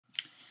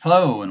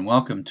Hello and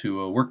welcome to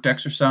a worked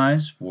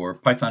exercise for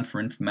Python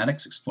for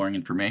Informatics, Exploring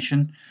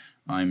Information.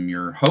 I'm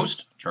your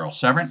host, Charles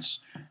Severance,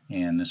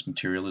 and this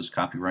material is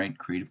copyright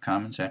Creative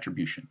Commons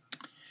Attribution.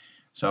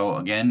 So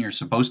again, you're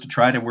supposed to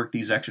try to work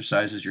these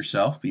exercises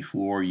yourself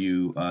before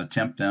you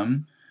attempt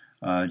them.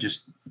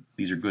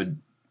 These are good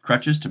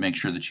crutches to make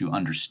sure that you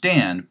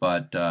understand,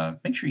 but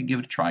make sure you give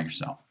it a try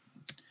yourself.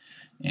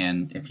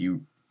 And if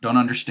you don't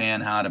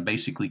understand how to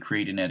basically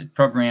create and edit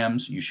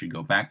programs, you should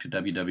go back to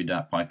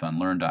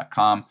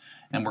www.pythonlearn.com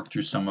and work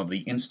through some of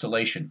the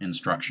installation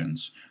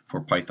instructions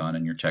for Python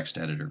in your text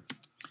editor.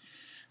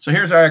 So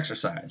here's our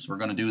exercise. We're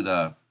going to do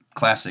the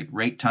classic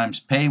rate times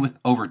pay with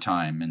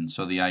overtime. And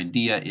so the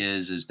idea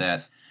is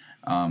that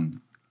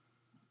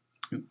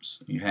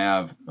you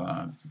have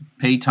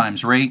pay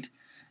times rate,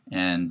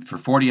 and for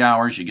 40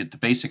 hours you get the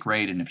basic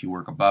rate, and if you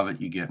work above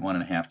it you get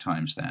 1.5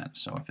 times that.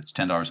 So if it's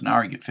 $10 an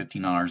hour, you get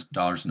 $15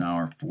 an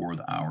hour for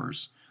the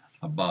hours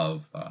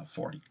above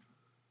 40.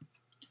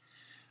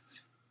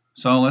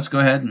 So let's go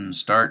ahead and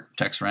start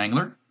Text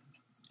Wrangler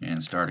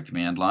and start a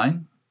command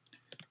line.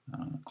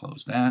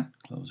 Close that,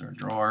 close our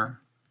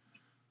drawer,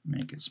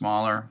 make it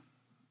smaller,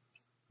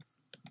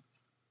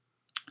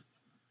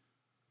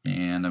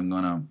 and I'm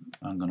gonna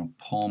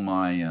pull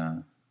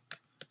my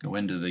go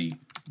into the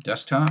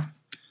desktop.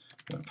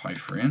 Go to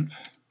Py4Inf.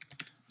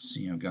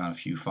 See, I've got a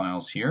few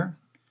files here.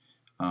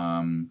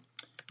 And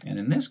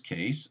in this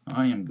case,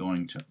 I am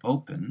going to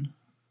open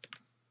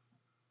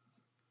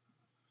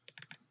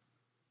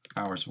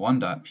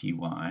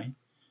hours1.py,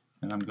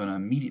 and I'm going to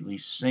immediately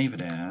save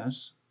it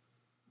as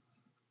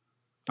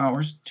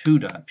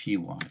hours2.py.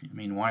 I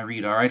mean, why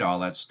rewrite all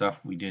that stuff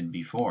we did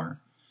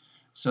before?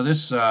 So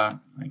this, I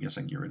guess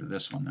I can get rid of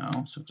this one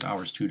now. So it's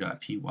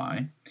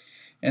hours2.py.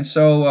 And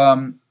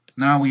so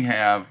now we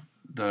have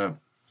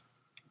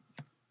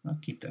I'll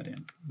keep that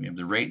in. We have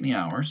the rate and the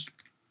hours.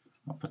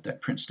 I'll put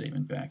that print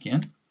statement back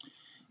in.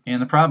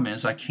 And the problem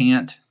is I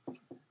can't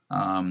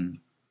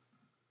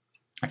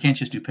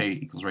just do pay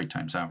equals rate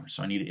times hours.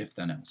 So I need an if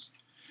then else.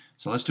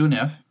 So let's do an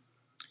if.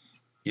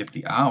 If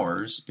the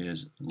hours is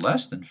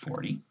less than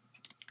 40,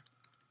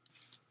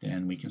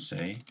 then we can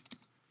say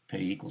pay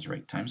equals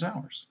rate times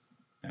hours.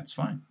 That's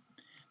fine.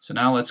 So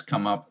now let's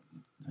come up.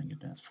 I get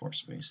that 4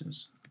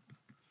 spaces.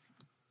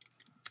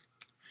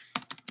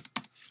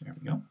 There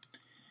we go.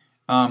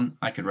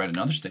 I could write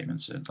another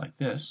statement that said like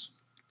this.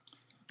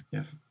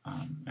 If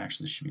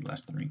actually this should be less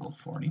than or equal to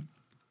 40.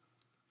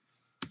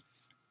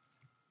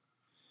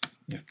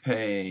 If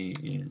pay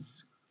is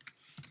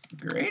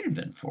greater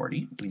than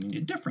 40, we need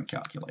a different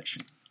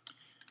calculation.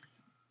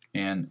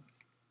 And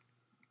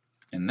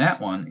that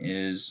one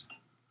is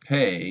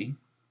pay.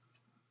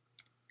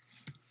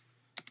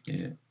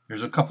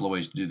 There's a couple of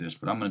ways to do this,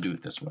 but I'm going to do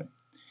it this way.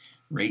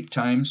 Rate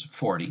times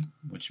 40,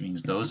 which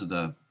means those are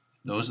the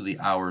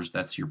hours.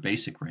 That's your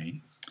basic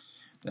rate.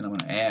 Then I'm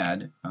going to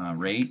add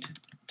rate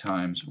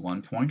times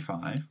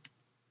 1.5.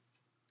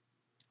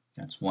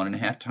 That's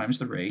 1.5 times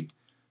the rate,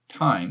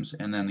 times,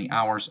 and then the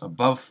hours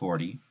above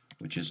 40,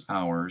 which is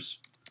hours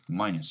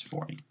minus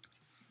 40.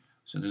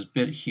 So this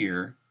bit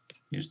here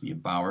is the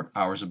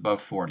hours above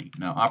 40.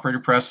 Now, operator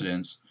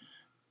precedence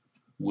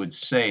would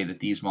say that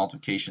these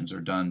multiplications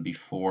are done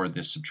before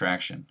this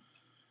subtraction,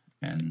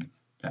 and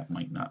that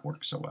might not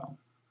work so well.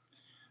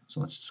 So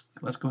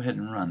let's go ahead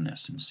and run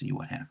this and see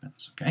what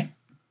happens, okay?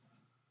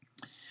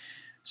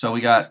 So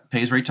we got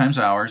pay is rate times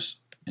hours,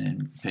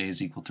 and pay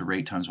is equal to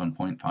rate times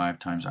 1.5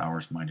 times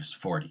hours minus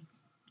 40.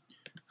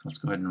 So let's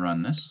go ahead and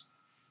run this.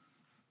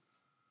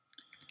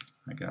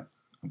 I got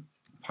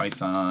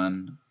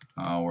Python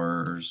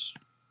hours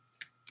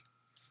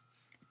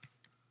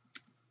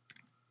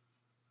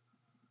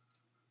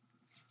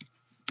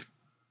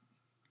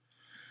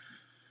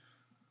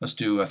let's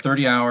do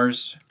 30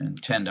 hours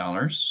and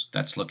 $10.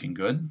 That's looking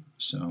good.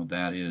 So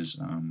that is,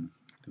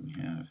 we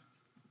have,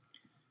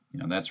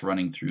 that's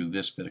running through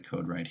this bit of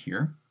code right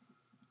here.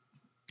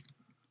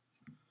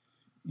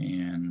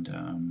 And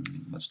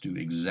let's do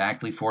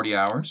exactly 40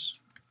 hours.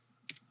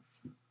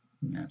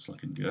 And that's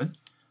looking good.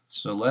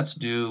 So let's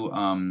do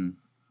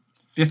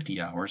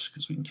 50 hours,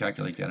 because we can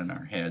calculate that in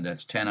our head.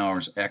 That's 10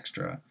 hours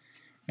extra.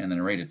 And then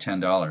a rate of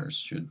 $10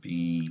 should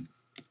be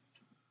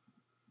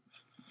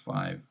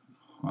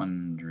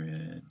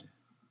 500.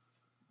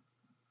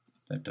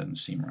 That doesn't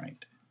seem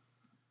right.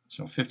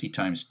 So 50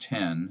 times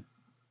 10,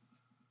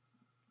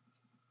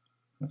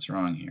 what's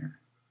wrong here?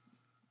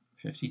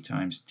 50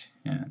 times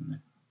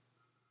 10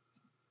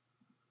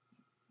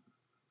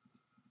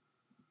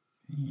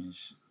 is,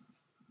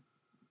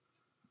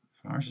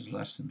 if ours is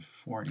less than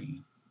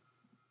 40,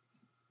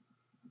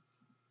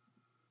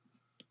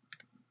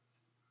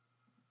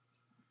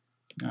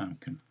 now I'm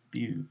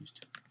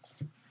confused.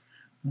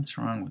 What's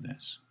wrong with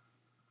this?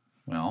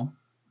 Well,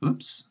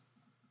 oops.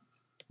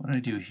 What did I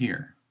do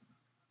here?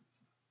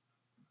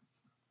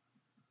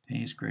 Pay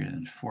is greater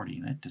than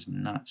 40. That does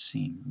not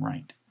seem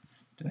right.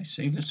 Did I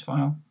save this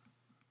file?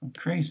 I'm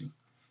crazy.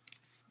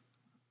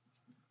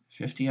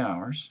 50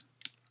 hours,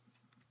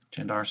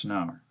 $10 an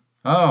hour.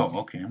 Oh,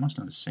 okay. I must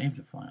not have saved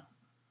the file.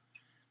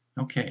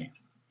 Okay.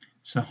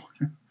 So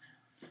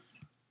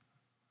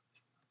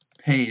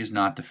pay is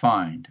not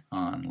defined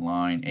on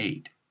line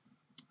 8.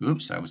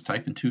 Oops, I was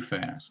typing too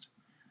fast.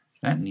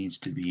 That needs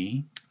to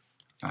be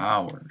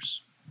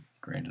hours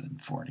greater than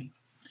 40.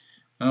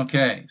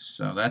 Okay,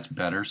 so that's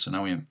better. So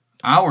now we have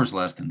hours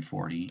less than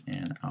 40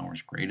 and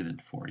hours greater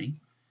than 40.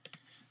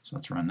 So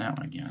let's run that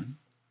one again.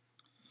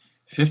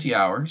 50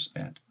 hours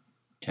at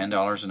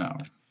 $10 an hour.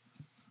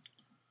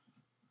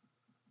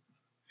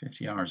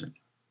 50 hours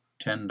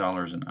at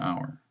 $10 an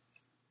hour.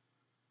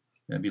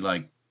 That'd be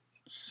like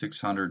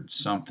 600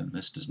 something.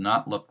 This does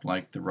not look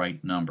like the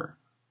right number.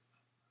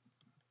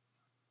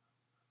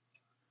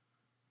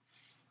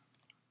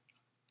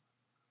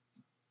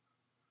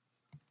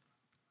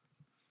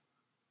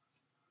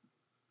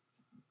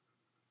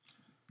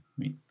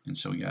 And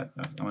so we got,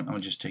 I'm going to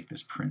just take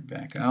this print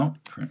back out,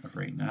 print of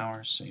rate in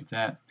hours, save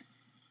that.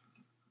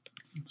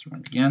 Let's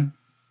run it again.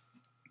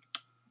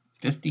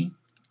 50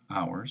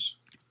 hours,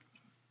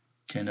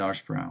 $10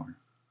 per hour,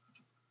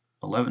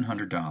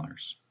 $1,100.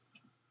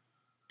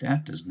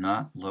 That does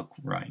not look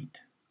right.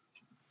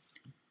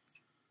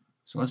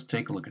 So let's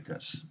take a look at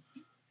this.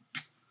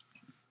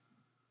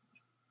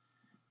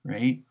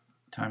 Rate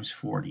times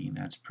 40,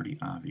 that's pretty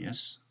obvious.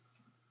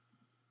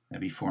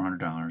 That'd be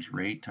 $400.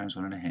 Rate times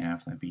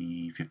 1.5, that'd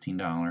be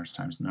 $15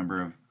 times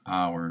number of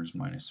hours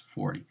minus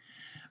 40.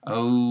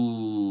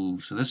 Oh,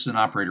 so this is an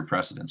operator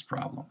precedence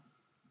problem.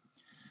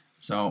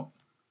 So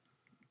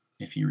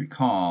if you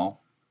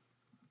recall,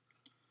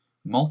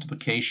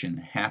 multiplication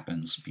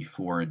happens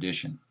before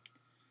addition.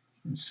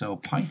 And so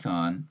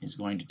Python is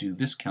going to do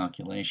this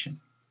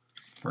calculation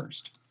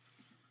first.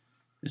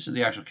 This is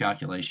the actual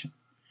calculation.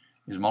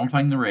 It's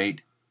multiplying the rate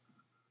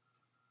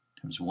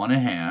times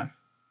 1.5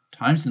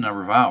 times the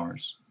number of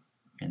hours,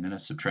 and then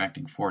it's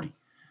subtracting 40.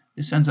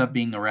 This ends up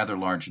being a rather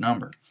large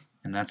number,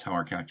 and that's how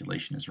our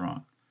calculation is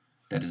wrong.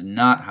 That is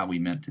not how we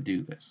meant to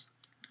do this.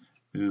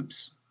 Oops.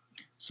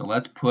 So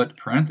let's put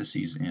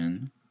parentheses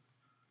in,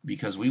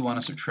 because we want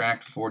to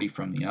subtract 40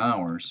 from the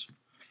hours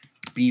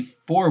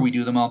before we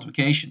do the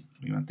multiplication.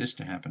 We want this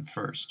to happen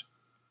first.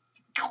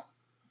 We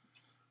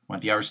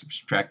want the hours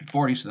subtracted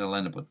 40, so they'll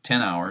end up with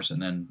 10 hours, and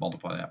then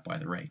multiply that by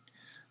the rate.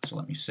 So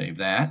let me save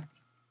that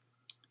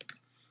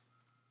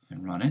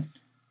and run it.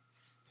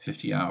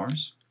 50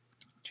 hours,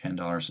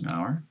 $10 an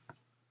hour,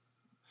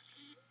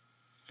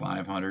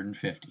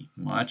 550.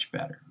 Much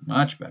better,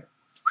 much better.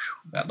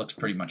 Whew, that looks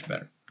pretty much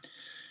better.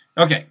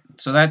 Okay,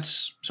 so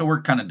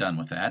we're kind of done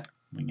with that.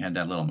 We had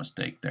that little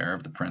mistake there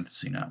of the parenthesis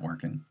not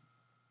working.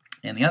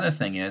 And the other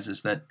thing is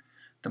that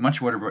the much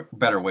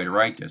better way to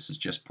write this is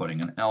just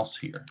putting an else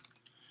here.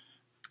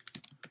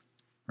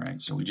 Right?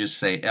 So we just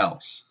say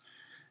else.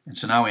 And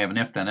so now we have an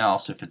if then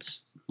else. If it's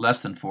less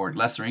than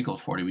or equal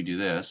to 40, we do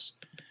this.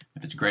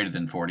 If it's greater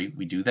than 40,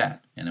 we do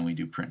that. And then we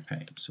do print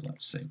pay. So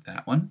let's save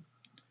that one.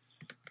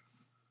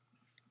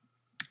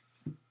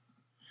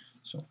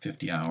 So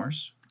 50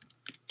 hours,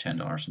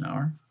 $10 an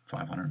hour,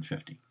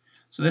 550.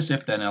 So this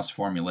if then else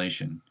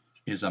formulation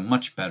is a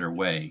much better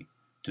way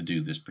to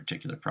do this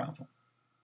particular problem.